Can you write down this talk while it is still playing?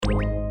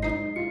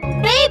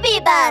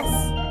bus.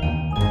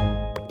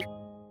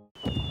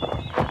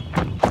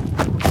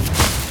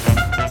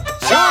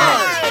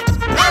 Charge!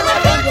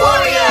 Elephant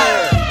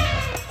Warrior!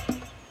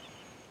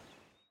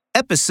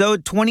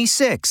 Episode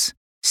 26,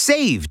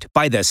 Saved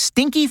by the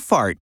Stinky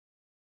Fart.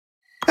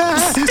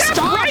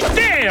 Stop! Right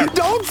there!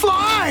 Don't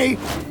fly!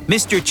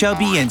 Mr.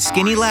 Chubby and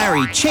Skinny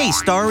Larry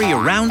chased Ari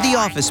around the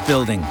office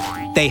building.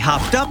 They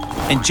hopped up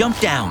and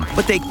jumped down,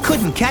 but they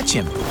couldn't catch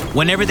him.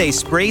 Whenever they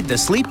sprayed the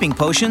sleeping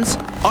potions,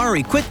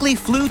 Ari quickly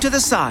flew to the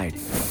side.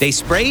 They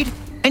sprayed,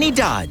 and he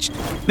dodged.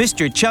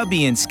 Mr.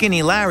 Chubby and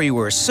Skinny Larry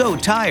were so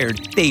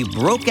tired, they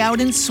broke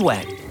out in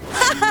sweat.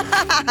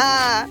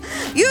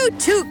 You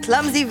two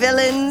clumsy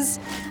villains!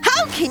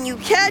 How can you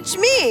catch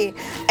me?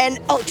 An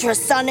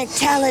ultrasonic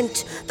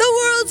talent,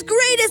 the world's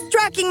greatest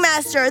tracking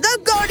master, the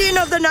guardian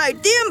of the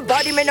night, the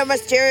embodiment of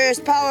mysterious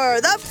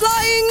power, the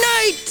flying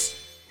knight!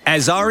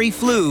 As Ari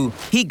flew,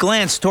 he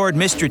glanced toward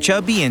Mr.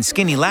 Chubby and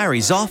Skinny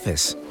Larry's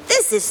office.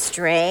 This is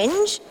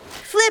strange.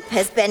 Flip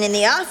has been in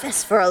the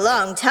office for a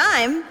long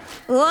time.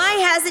 Why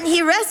hasn't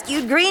he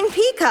rescued Green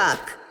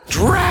Peacock?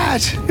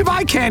 Drat! If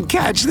I can't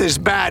catch this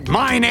bat,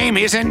 my name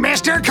isn't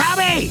Mr.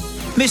 Cubby!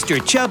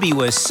 Mr. Chubby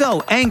was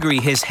so angry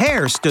his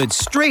hair stood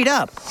straight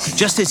up,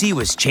 just as he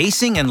was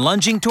chasing and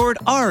lunging toward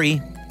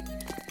Ari.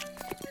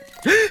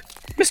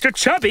 Mr.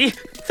 Chubby,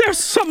 there's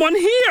someone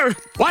here!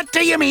 What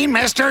do you mean,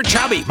 Mr.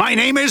 Chubby? My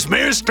name is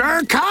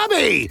Mr.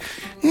 Cubby!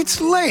 It's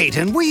late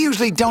and we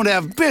usually don't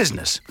have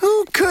business.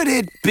 Who could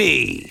it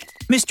be?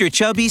 Mr.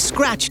 Chubby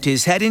scratched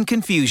his head in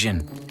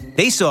confusion.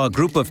 They saw a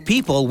group of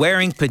people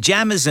wearing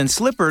pajamas and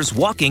slippers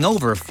walking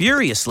over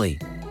furiously.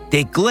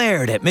 They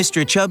glared at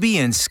Mr. Chubby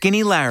and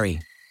Skinny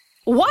Larry.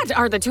 What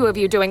are the two of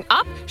you doing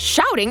up,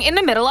 shouting in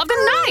the middle of the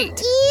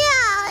night?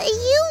 Yeah,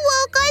 you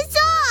woke us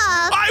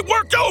up. I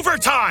worked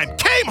overtime,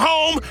 came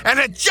home, and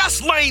had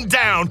just lain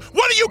down.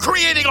 What are you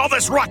creating all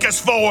this ruckus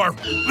for?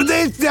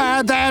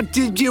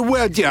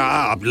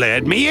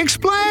 Let me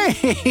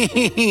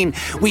explain.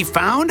 We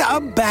found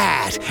a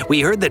bat.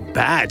 We heard that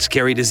bats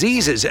carry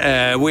diseases.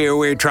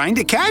 We're trying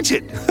to catch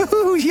it.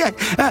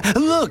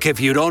 Look, if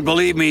you don't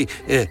believe me,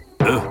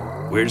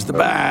 where's the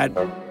bat?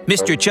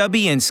 Mr.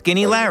 Chubby and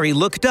Skinny Larry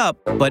looked up,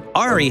 but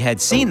Ari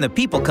had seen the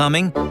people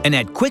coming and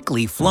had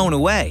quickly flown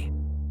away.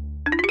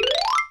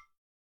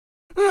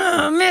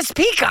 Miss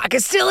Peacock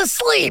is still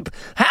asleep.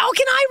 How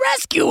can I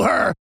rescue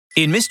her?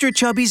 In Mr.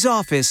 Chubby's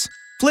office,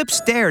 Flip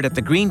stared at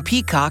the green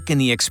peacock in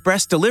the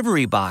express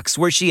delivery box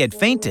where she had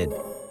fainted,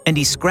 and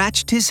he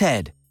scratched his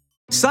head.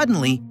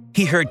 Suddenly,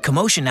 he heard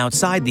commotion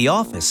outside the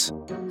office.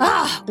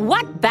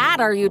 What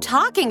bat are you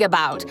talking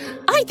about?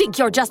 I think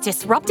you're just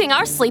disrupting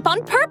our sleep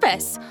on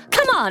purpose.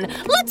 Come on,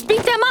 let's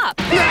beat them up.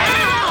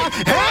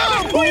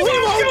 Help! We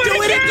won't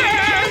do it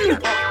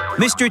again!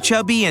 Mr.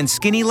 Chubby and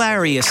Skinny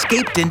Larry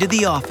escaped into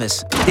the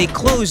office. They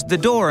closed the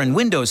door and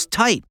windows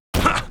tight.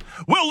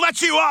 We'll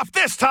let you off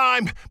this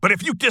time, but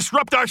if you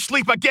disrupt our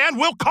sleep again,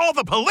 we'll call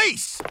the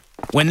police.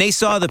 When they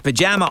saw the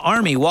pajama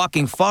army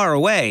walking far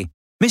away,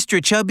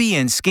 Mr. Chubby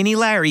and Skinny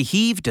Larry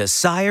heaved a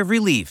sigh of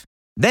relief,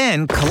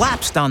 then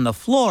collapsed on the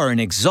floor in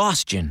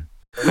exhaustion.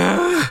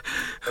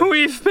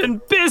 We've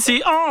been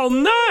busy all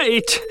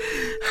night.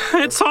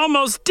 It's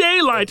almost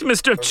daylight,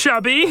 Mr.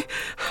 Chubby.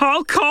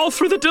 I'll call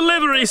for the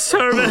delivery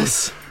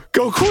service.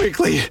 Go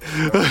quickly.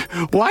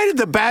 Why did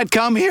the bat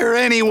come here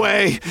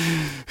anyway?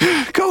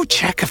 Go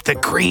check if the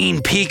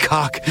green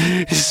peacock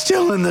is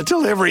still in the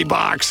delivery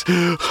box.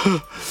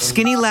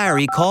 Skinny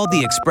Larry called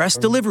the express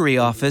delivery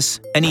office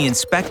and he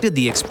inspected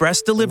the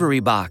express delivery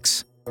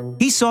box.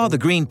 He saw the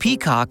green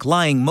peacock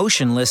lying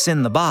motionless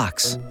in the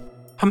box.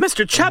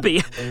 Mr.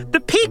 Chubby, the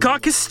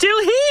peacock is still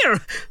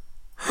here.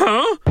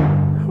 Huh?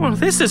 Well,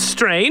 this is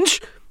strange.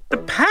 The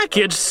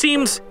package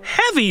seems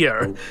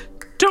heavier.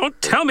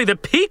 Don't tell me the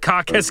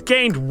peacock has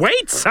gained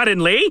weight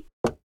suddenly.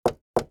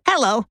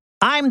 Hello,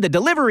 I'm the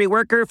delivery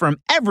worker from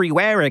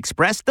Everywhere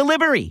Express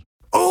Delivery.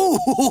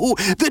 Oh,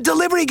 the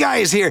delivery guy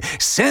is here.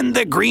 Send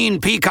the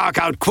green peacock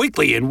out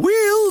quickly and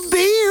we'll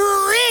be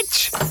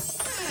rich.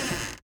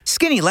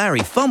 Skinny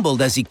Larry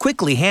fumbled as he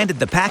quickly handed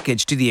the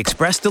package to the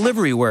express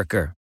delivery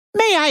worker.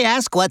 May I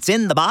ask what's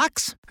in the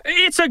box?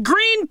 It's a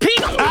green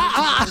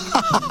peacock.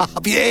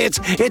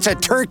 It's a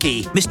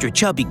turkey. Mr.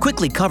 Chubby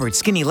quickly covered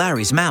Skinny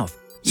Larry's mouth.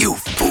 You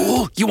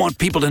fool! You want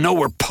people to know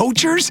we're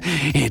poachers?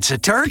 It's a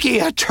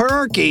turkey,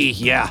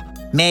 yeah.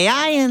 May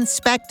I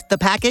inspect the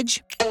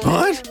package?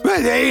 What?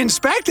 They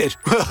inspect it?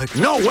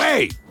 No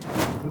way!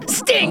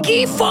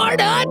 Stinky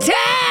fart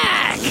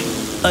attack!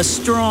 A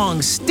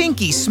strong,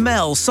 stinky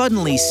smell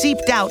suddenly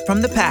seeped out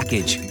from the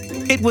package.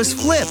 It was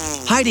Flip,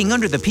 hiding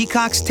under the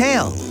peacock's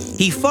tail.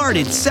 He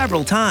farted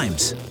several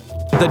times.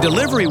 The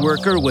delivery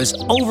worker was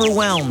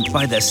overwhelmed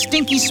by the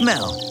stinky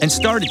smell and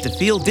started to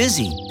feel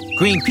dizzy.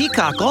 Green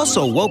Peacock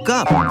also woke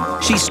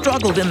up. She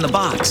struggled in the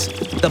box.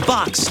 The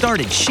box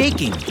started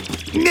shaking.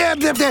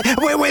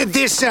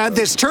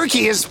 This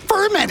turkey is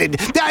fermented,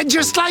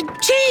 just like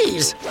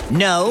cheese.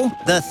 No,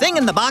 the thing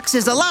in the box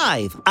is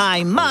alive.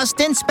 I must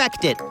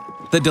inspect it.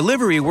 The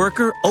delivery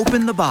worker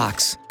opened the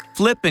box.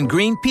 Flip and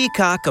Green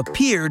Peacock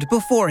appeared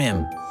before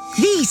him.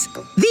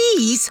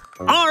 These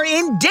are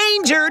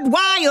endangered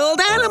wild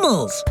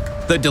animals.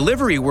 The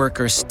delivery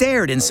worker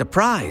stared in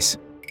surprise.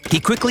 He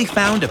quickly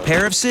found a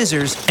pair of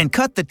scissors and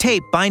cut the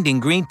tape binding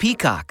Green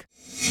Peacock.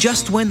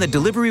 Just when the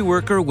delivery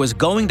worker was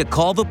going to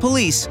call the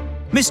police,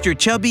 Mr.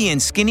 Chubby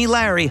and Skinny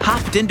Larry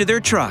hopped into their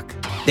truck.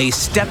 They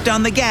stepped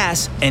on the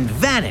gas and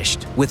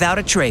vanished without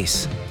a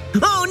trace.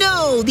 Oh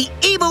no, the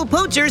evil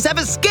poachers have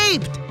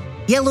escaped!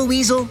 Yellow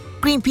Weasel,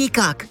 Green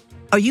Peacock,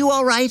 are you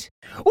all right?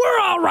 We're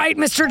all right,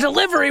 Mr.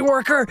 Delivery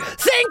Worker.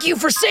 Thank you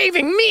for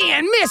saving me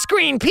and Miss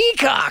Green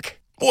Peacock.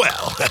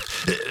 Well,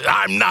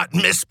 I'm not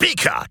Miss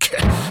Peacock.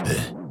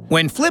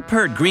 When Flip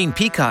heard Green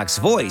Peacock's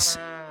voice,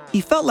 he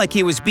felt like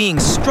he was being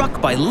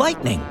struck by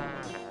lightning.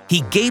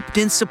 He gaped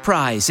in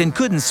surprise and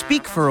couldn't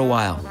speak for a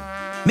while.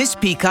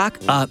 Mr.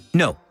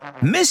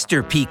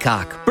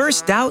 Peacock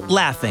burst out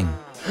laughing.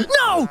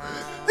 No,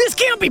 this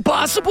can't be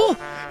possible.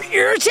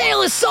 Your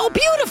tail is so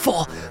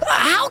beautiful.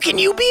 How can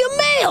you be a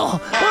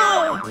male?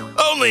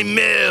 Only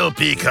male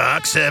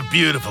peacocks have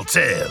beautiful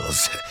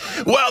tails,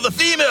 while the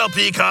female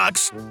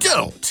peacocks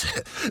don't.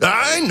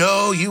 I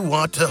know you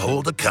want to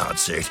hold a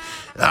concert.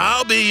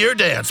 I'll be your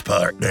dance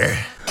partner.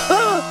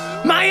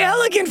 My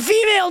elegant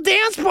female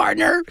dance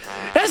partner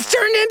has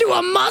turned into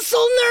a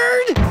muscle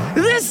nerd?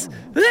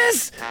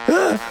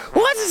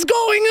 What is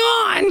going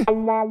on?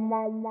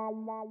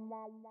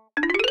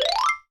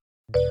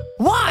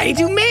 Why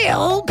do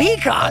male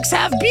peacocks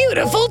have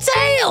beautiful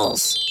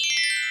tails?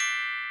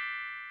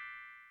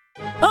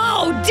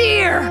 Oh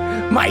dear!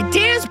 My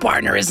dance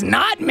partner is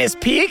not Miss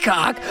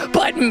Peacock,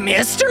 but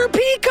Mr.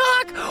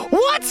 Peacock?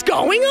 What's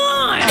going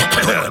on?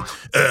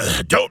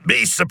 Don't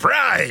be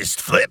surprised,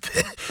 Flip.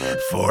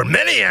 For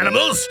many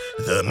animals,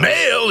 the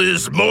male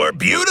is more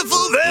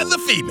beautiful than the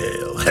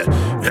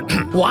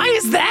female. Why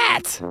is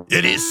that?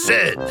 It is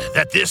said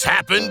that this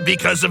happened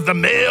because of the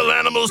male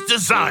animal's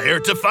desire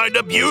to find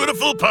a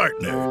beautiful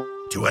partner.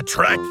 To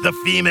attract the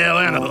female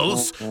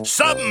animals,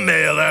 some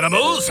male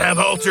animals have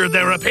altered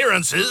their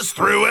appearances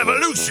through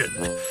evolution.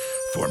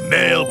 For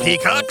male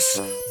peacocks,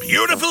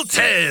 beautiful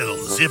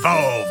tails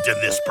evolved in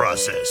this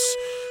process.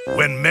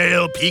 When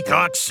male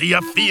peacocks see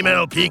a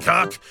female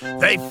peacock,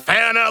 they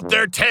fan out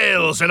their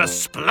tails in a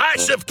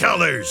splash of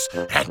colors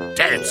and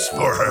dance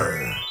for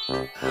her.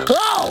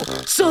 Oh,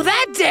 so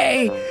that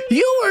day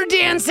you were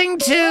dancing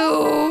to...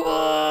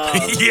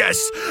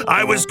 Yes,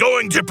 I was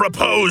going to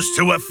propose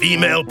to a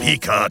female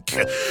peacock.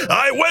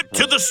 I went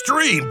to the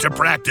stream to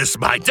practice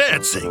my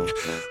dancing.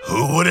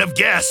 Who would have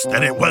guessed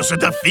that it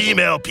wasn't a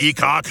female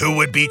peacock who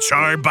would be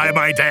charmed by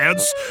my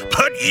dance,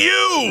 but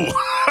you?